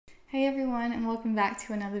Hey everyone, and welcome back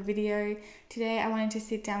to another video. Today I wanted to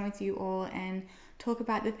sit down with you all and talk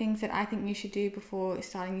about the things that I think you should do before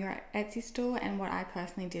starting your Etsy store and what I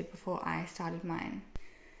personally did before I started mine.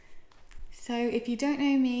 So if you don't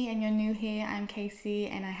know me and you're new here, I'm Cayce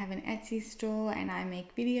and I have an Etsy store and I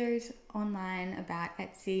make videos online about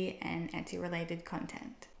Etsy and Etsy related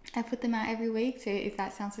content. I put them out every week, so if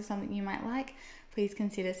that sounds like something you might like, please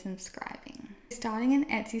consider subscribing. Starting an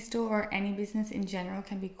Etsy store or any business in general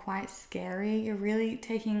can be quite scary. You're really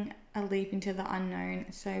taking a leap into the unknown,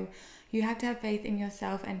 so you have to have faith in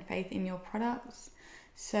yourself and faith in your products.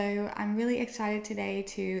 So I'm really excited today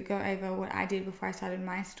to go over what I did before I started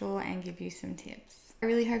my store and give you some tips. I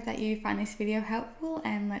really hope that you find this video helpful,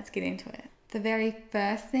 and let's get into it. The very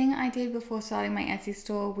first thing I did before starting my Etsy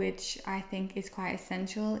store, which I think is quite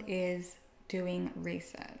essential, is doing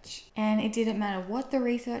research. And it didn't matter what the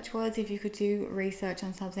research was. If you could do research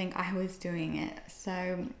on something, I was doing it.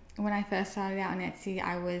 So when I first started out on Etsy,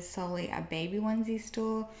 I was solely a baby onesie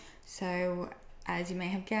store. So as you may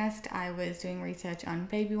have guessed, I was doing research on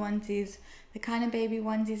baby onesies, the kind of baby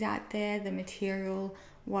onesies out there, the material,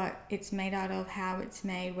 what it's made out of, how it's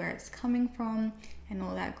made, where it's coming from, and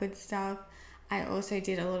all that good stuff. I also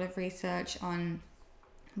did a lot of research on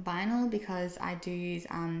vinyl because I do use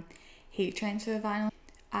heat transfer vinyl.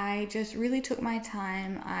 I just really took my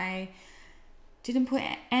time. I didn't put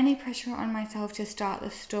any pressure on myself to start the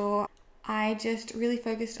store. I just really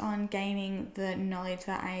focused on gaining the knowledge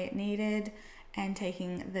that I needed and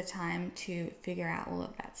taking the time to figure out all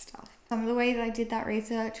of that stuff. Some of the ways I did that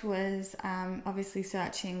research was obviously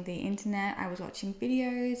searching the internet. I was watching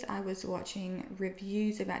videos, I was watching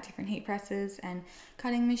reviews about different heat presses and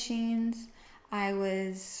cutting machines. I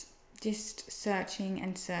was just searching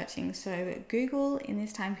and searching. So Google in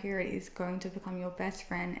this time period is going to become your best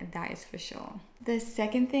friend, that is for sure. The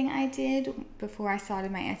second thing I did before I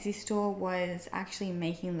started my Etsy store was actually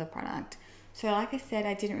making the product. So like I said,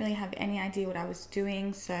 I didn't really have any idea what I was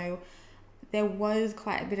doing, so there was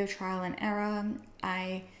quite a bit of trial and error.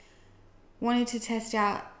 I wanted to test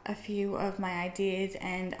out a few of my ideas,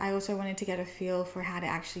 and I also wanted to get a feel for how to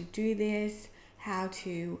actually do this, how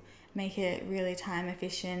to make it really time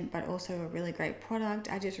efficient but also a really great product.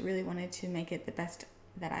 I just really wanted to make it the best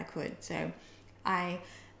that I could. So I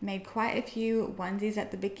made quite a few onesies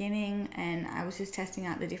at the beginning, and I was just testing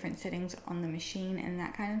out the different settings on the machine and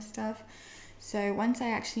that kind of stuff. So once I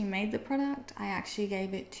actually made the product, I actually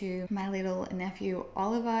gave it to my little nephew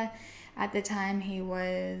Oliver. At the time he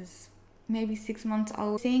was maybe 6 months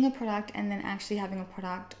old. Seeing a product and then actually having a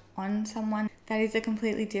product on someone, that is a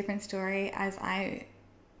completely different story, as I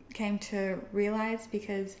came to realize,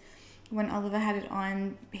 because when Oliver had it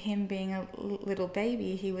on, him being a little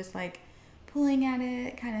baby, he was like pulling at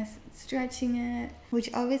it, kind of stretching it, which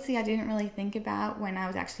obviously I didn't really think about when I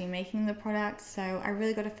was actually making the product. So I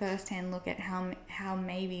really got a first-hand look at how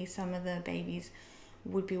maybe some of the babies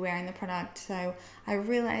would be wearing the product. So I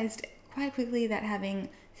realized quite quickly that having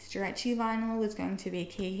stretchy vinyl was going to be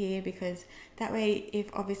key here, because that way,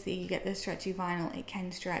 if obviously you get the stretchy vinyl, it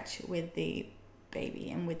can stretch with the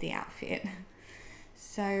baby and with the outfit.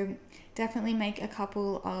 So definitely make a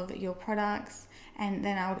couple of your products, and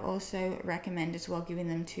then I would also recommend as well giving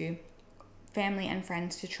them to family and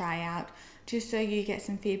friends to try out, just so you get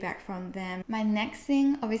some feedback from them. My next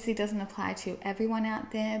thing obviously doesn't apply to everyone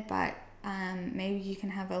out there, but maybe you can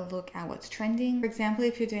have a look at what's trending. For example,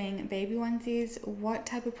 if you're doing baby onesies, what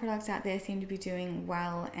type of products out there seem to be doing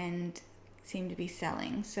well and seem to be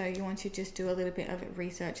selling? So you want to just do a little bit of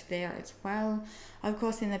research there as well. Of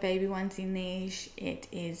course, in the baby onesie niche, it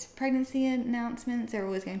is pregnancy announcements. They're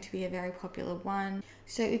always going to be a very popular one.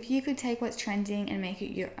 So if you could take what's trending and make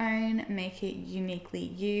it your own, make it uniquely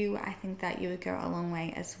you, I think that you would go a long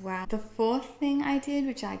way as well. The fourth thing I did,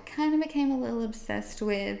 which I kind of became a little obsessed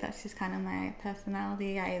with, that's just kind of my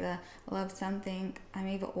personality. I either love something, I'm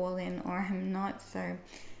either all in or I'm not. So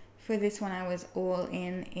for this one, I was all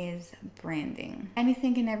in, is branding.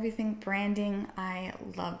 Anything and everything branding, I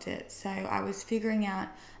loved it. So I was figuring out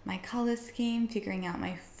my color scheme, figuring out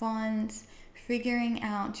my fonts, figuring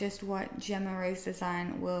out just what Gemma Rose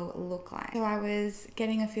design will look like. So I was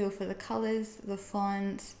getting a feel for the colors, the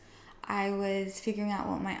fonts. I was figuring out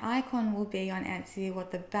what my icon will be on Etsy,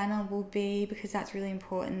 what the banner will be, because that's really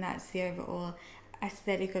important. That's the overall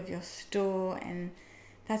aesthetic of your store, and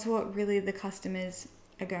that's what really the customers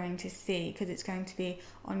are going to see, because it's going to be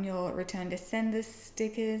on your return to sender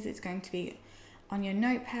stickers, it's going to be on your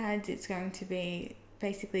notepads, it's going to be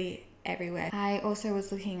basically everywhere. I also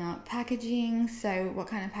was looking up packaging, so what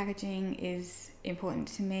kind of packaging is important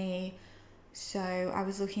to me. So I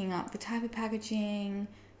was looking up the type of packaging,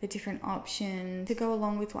 the different options. To go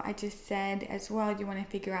along with what I just said as well, you want to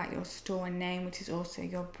figure out your store name, which is also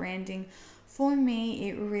your branding. For me,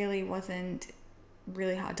 it really wasn't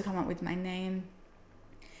really hard to come up with my name.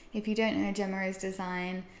 If you don't know Gemma Rose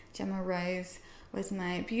Design, Gemma Rose was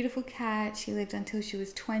my beautiful cat. She lived until she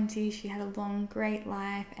was 20. She had a long, great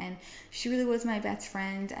life, and she really was my best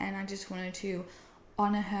friend, and I just wanted to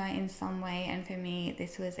honor her in some way, and for me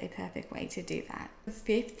this was a perfect way to do that. The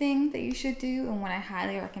fifth thing that you should do, and what I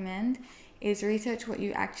highly recommend, is research what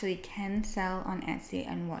you actually can sell on Etsy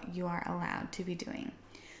and what you are allowed to be doing.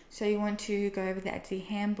 So you want to go over the Etsy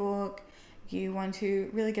handbook. You want to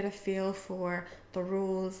really get a feel for the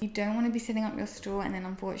rules. You don't want to be setting up your store and then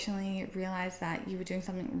unfortunately realize that you were doing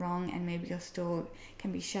something wrong and maybe your store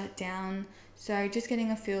can be shut down. So just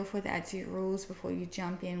getting a feel for the Etsy rules before you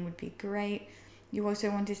jump in would be great. You also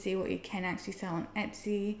want to see what you can actually sell on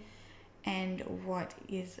Etsy and what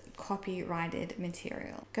is copyrighted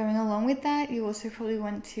material. Going along with that, you also probably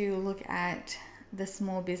want to look at the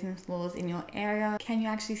small business laws in your area. Can you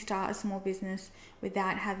actually start a small business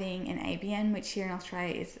without having an ABN, which here in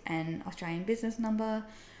Australia is an Australian business number?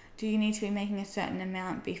 Do you need to be making a certain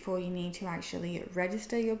amount before you need to actually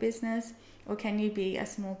register your business? Or can you be a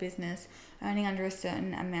small business earning under a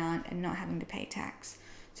certain amount and not having to pay tax?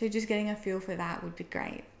 So just getting a feel for that would be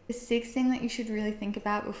great. The sixth thing that you should really think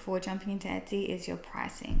about before jumping into Etsy is your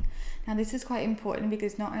pricing. Now this is quite important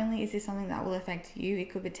because not only is this something that will affect you, it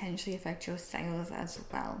could potentially affect your sales as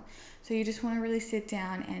well. So you just want to really sit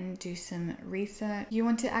down and do some research. You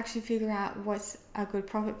want to actually figure out what's a good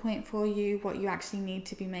profit point for you, what you actually need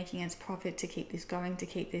to be making as profit to keep this going, to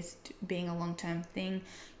keep this being a long-term thing.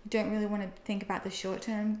 You don't really want to think about the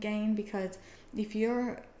short-term gain, because if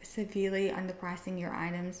you're severely underpricing your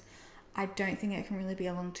items, I don't think it can really be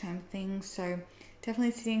a long-term thing. So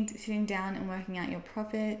definitely sitting down and working out your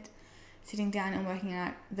profit, sitting down and working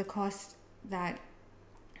out the cost that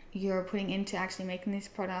you're putting into actually making this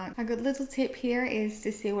product. A good little tip here is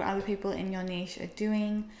to see what other people in your niche are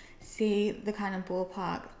doing, see the kind of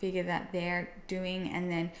ballpark figure that they're doing,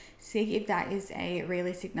 and then see if that is a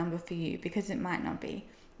realistic number for you, because it might not be.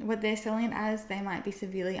 What they're selling it as, they might be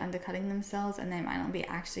severely undercutting themselves and they might not be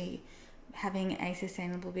actually having a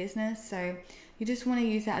sustainable business. So you just want to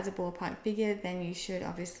use that as a ballpark figure. Then you should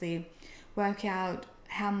obviously work out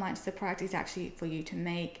how much the product is actually for you to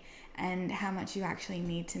make and how much you actually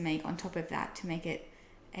need to make on top of that to make it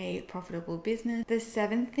a profitable business. The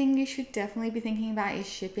seventh thing you should definitely be thinking about is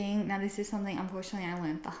shipping. Now this is something unfortunately I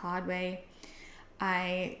learned the hard way.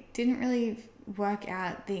 I didn't really work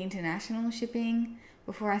out the international shipping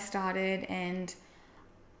before I started, and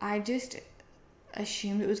I just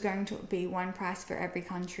assumed it was going to be one price for every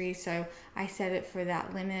country, so I set it for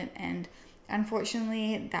that limit, and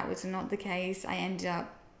unfortunately that was not the case. I ended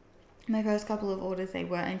up, my first couple of orders, they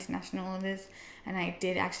were international orders, and I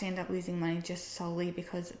did actually end up losing money just solely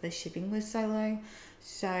because the shipping was so low.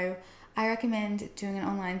 So I recommend doing an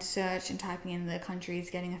online search and typing in the countries,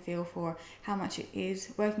 getting a feel for how much it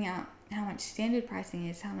is, working out how much standard pricing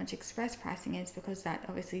is, how much express pricing is, because that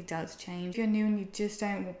obviously does change. If you're new and you just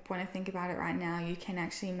don't want to think about it right now, you can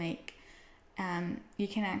actually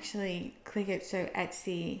click it so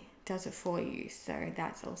Etsy does it for you. So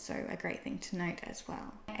that's also a great thing to note as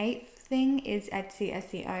well. Eighth thing is Etsy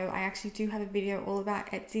SEO. I actually do have a video all about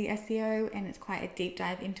Etsy SEO, and it's quite a deep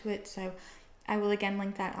dive into it. So I will again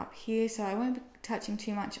link that up here. So I won't be touching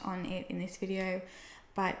too much on it in this video,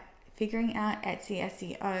 but figuring out Etsy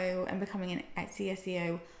SEO and becoming an Etsy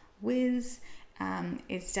SEO whiz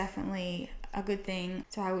is definitely a good thing.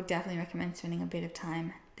 So I would definitely recommend spending a bit of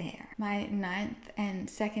time there. My ninth and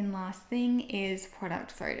second last thing is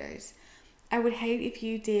product photos. I would hate if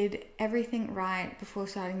you did everything right before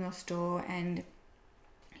starting your store and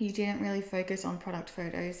you didn't really focus on product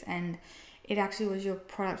photos, and it actually was your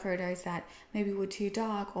product photos that maybe were too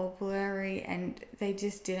dark or blurry and they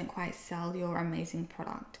just didn't quite sell your amazing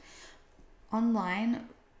product. Online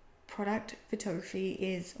product photography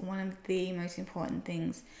is one of the most important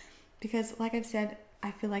things, because like I've said,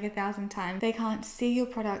 I feel like 1,000 times, they can't see your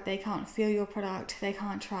product, they can't feel your product, they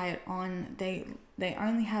can't try it on, they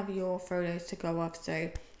only have your photos to go off.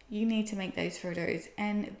 So you need to make those photos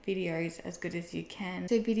and videos as good as you can.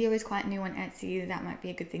 So video is quite new on Etsy. That might be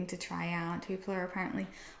a good thing to try out. People are apparently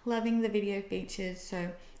loving the video features.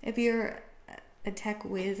 So if you're a tech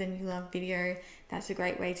whiz and you love video, that's a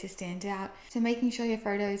great way to stand out. So making sure your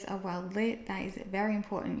photos are well lit, that is very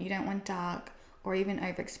important. You don't want dark or even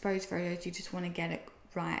overexposed photos. You just want to get it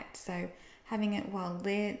right. So having it well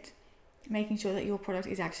lit, making sure that your product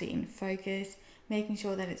is actually in focus, making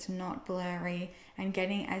sure that it's not blurry, and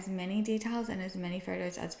getting as many details and as many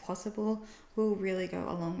photos as possible will really go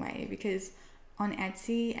a long way, because on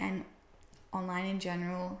Etsy and online in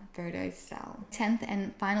general, photos sell. 10th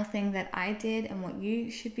and final thing that I did, and what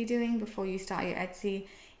you should be doing before you start your Etsy,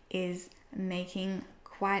 is making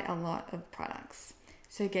quite a lot of products.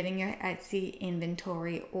 So getting your Etsy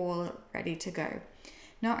inventory all ready to go.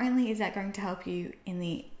 Not only is that going to help you in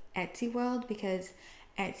the Etsy world, because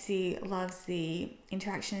Etsy loves the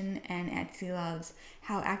interaction and Etsy loves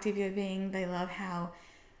how active you're being. They love how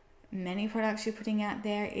many products you're putting out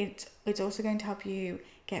there. It's also going to help you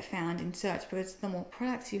get found in search, because the more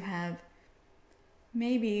products you have,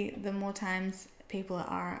 maybe the more times people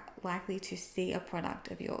are likely to see a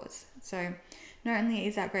product of yours. So not only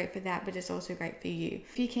is that great for that, but it's also great for you.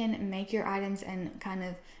 If you can make your items and kind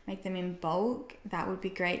of make them in bulk, that would be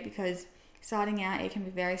great, because starting out, it can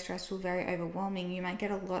be very stressful, very overwhelming. You might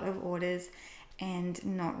get a lot of orders and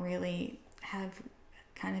not really have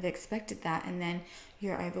kind of expected that, and then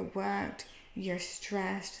you're overworked, you're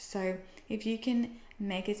stressed. So if you can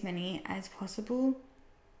make as many as possible,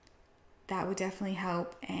 that would definitely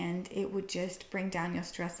help, and it would just bring down your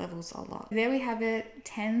stress levels a lot. There we have it,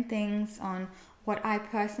 10 things on what I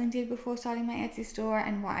personally did before starting my Etsy store,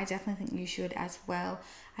 and what I definitely think you should as well.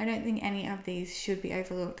 I don't think any of these should be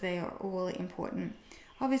overlooked. They are all important.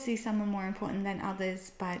 Obviously some are more important than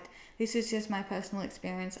others, but this is just my personal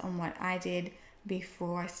experience on what I did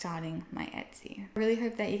before starting my Etsy. I really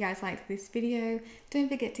hope that you guys liked this video. Don't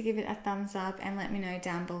forget to give it a thumbs up and let me know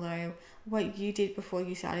down below what you did before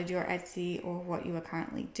you started your Etsy, or what you are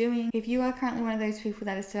currently doing. If you are currently one of those people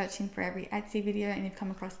that are searching for every Etsy video and you've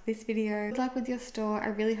come across this video, good luck with your store. I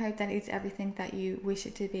really hope that it's everything that you wish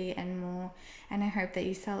it to be and more, and I hope that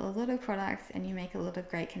you sell a lot of products and you make a lot of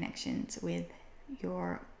great connections with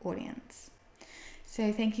your audience.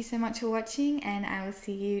 So thank you so much for watching, and I will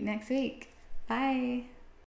see you next week. Bye.